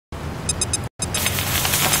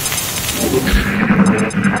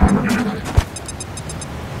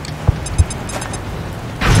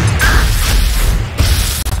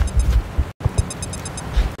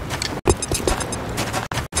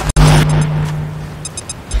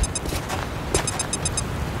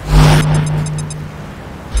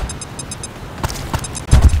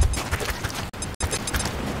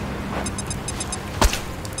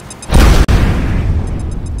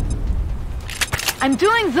I'm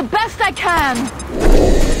doing the best I can.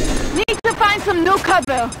 Need to find some new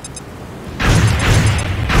cover.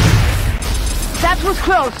 That was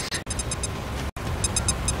close.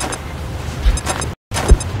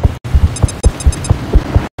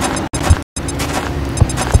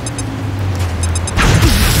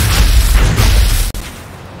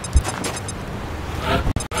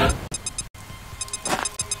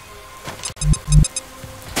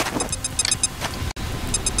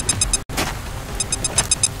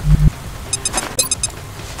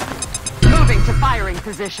 Firing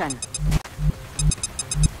position.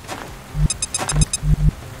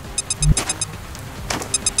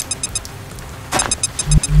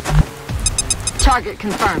 Target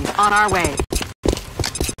confirmed. On our way.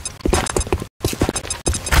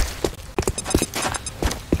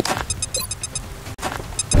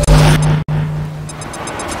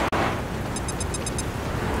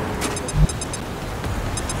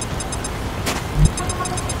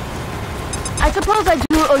 I suppose I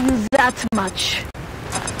do owe you that much.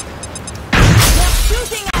 They're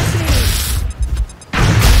shooting at me!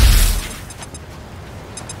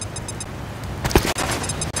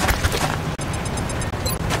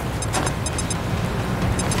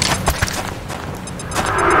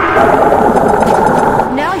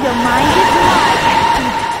 Now your mind is mine.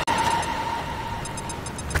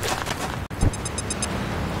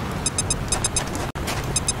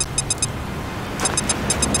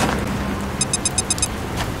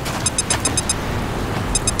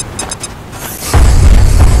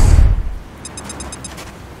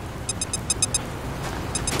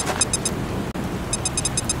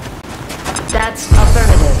 That's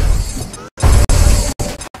affirmative.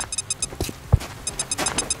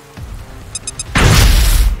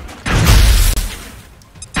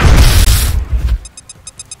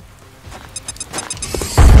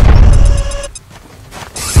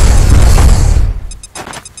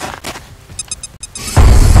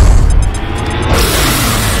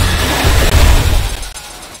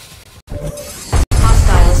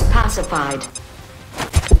 Hostiles pacified.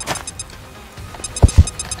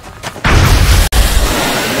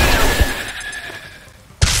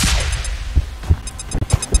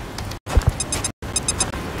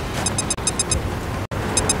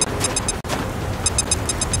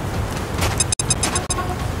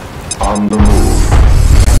 On the move.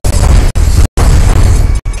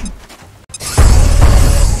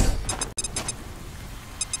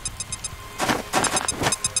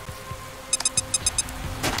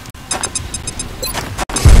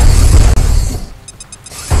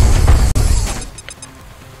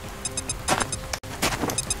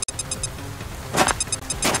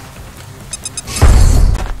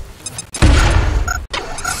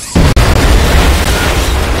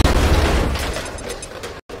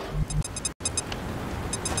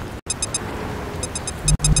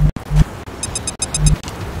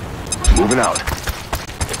 Moving out.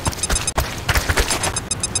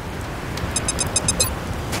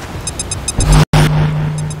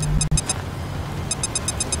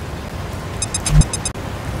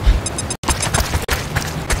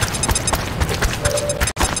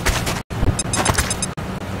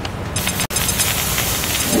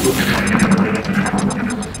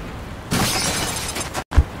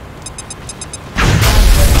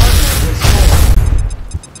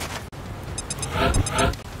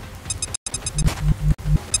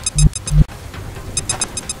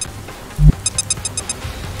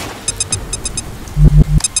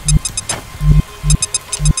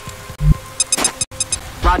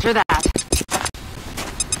 Roger that.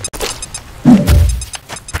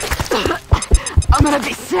 I'm gonna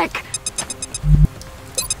be sick.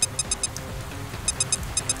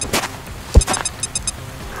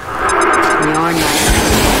 You're nice.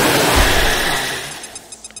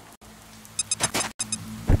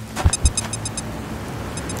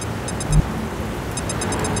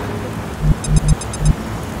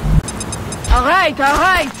 All right, all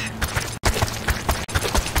right.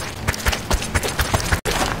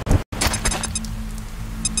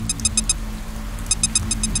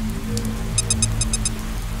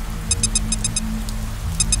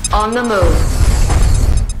 On the move.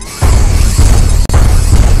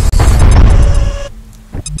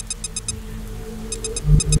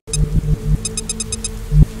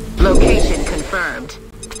 Location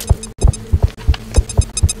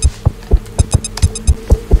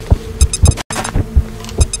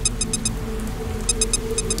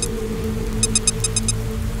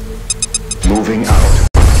Moving out.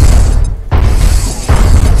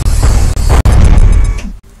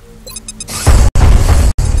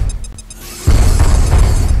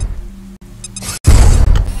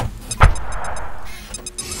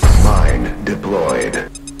 Mine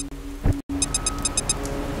deployed.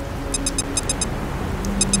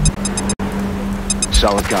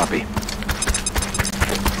 Solid copy.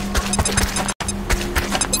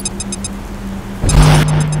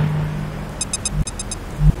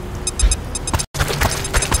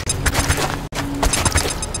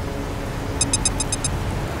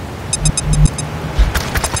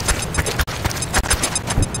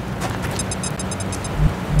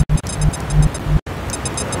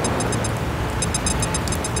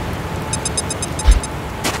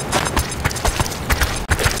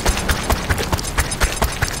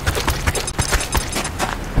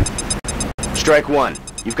 Strike one.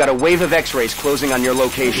 You've got a wave of X-rays closing on your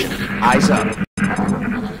location. Eyes up.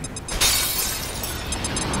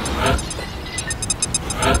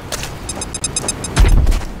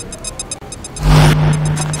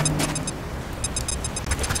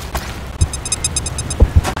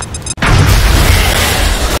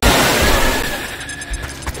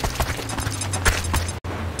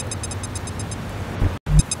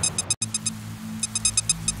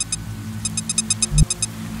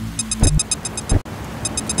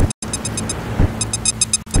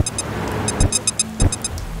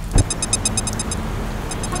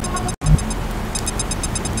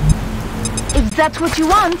 If that's what you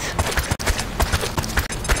want.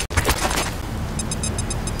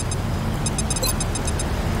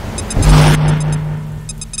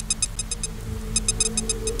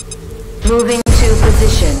 Moving to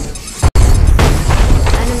position.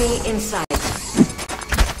 Enemy in sight.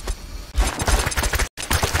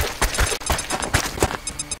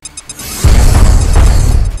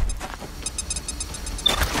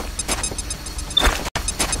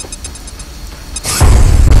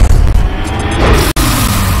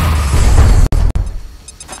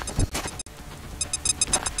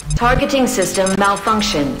 Targeting system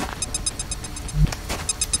malfunction.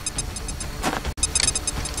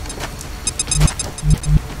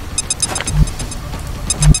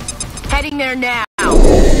 Heading there now.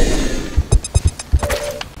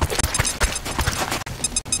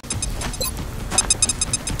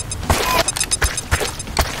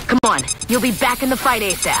 Come on, you'll be back in the fight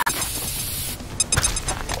ASAP.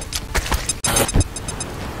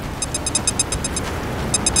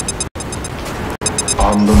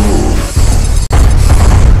 On the move.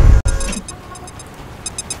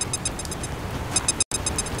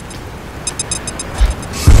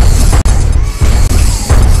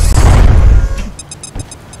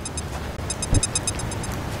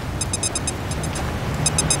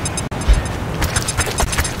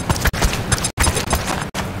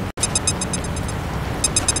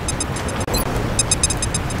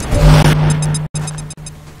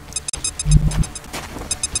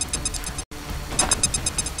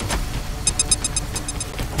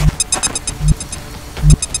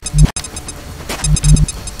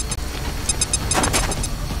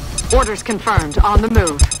 Orders confirmed. On the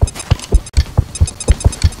move.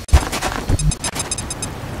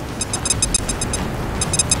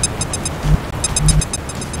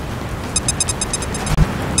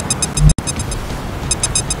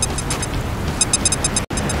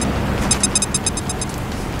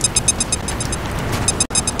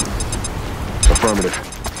 Affirmative.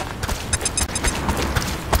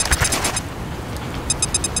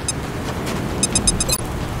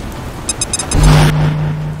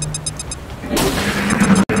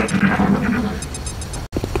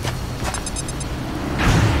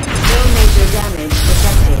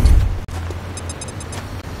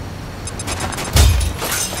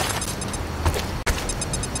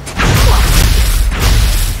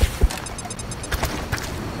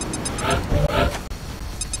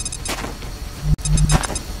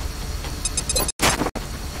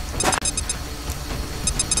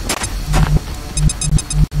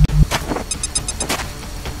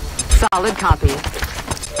 Solid copy.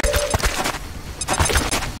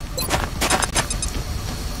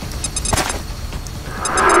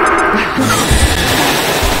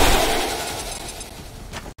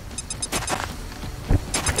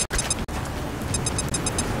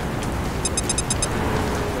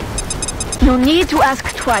 No need to ask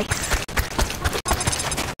twice.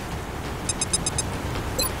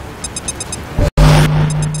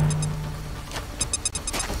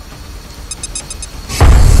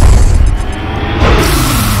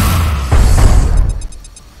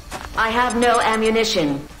 I have no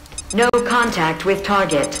ammunition. No contact with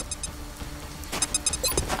target.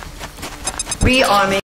 Rearming.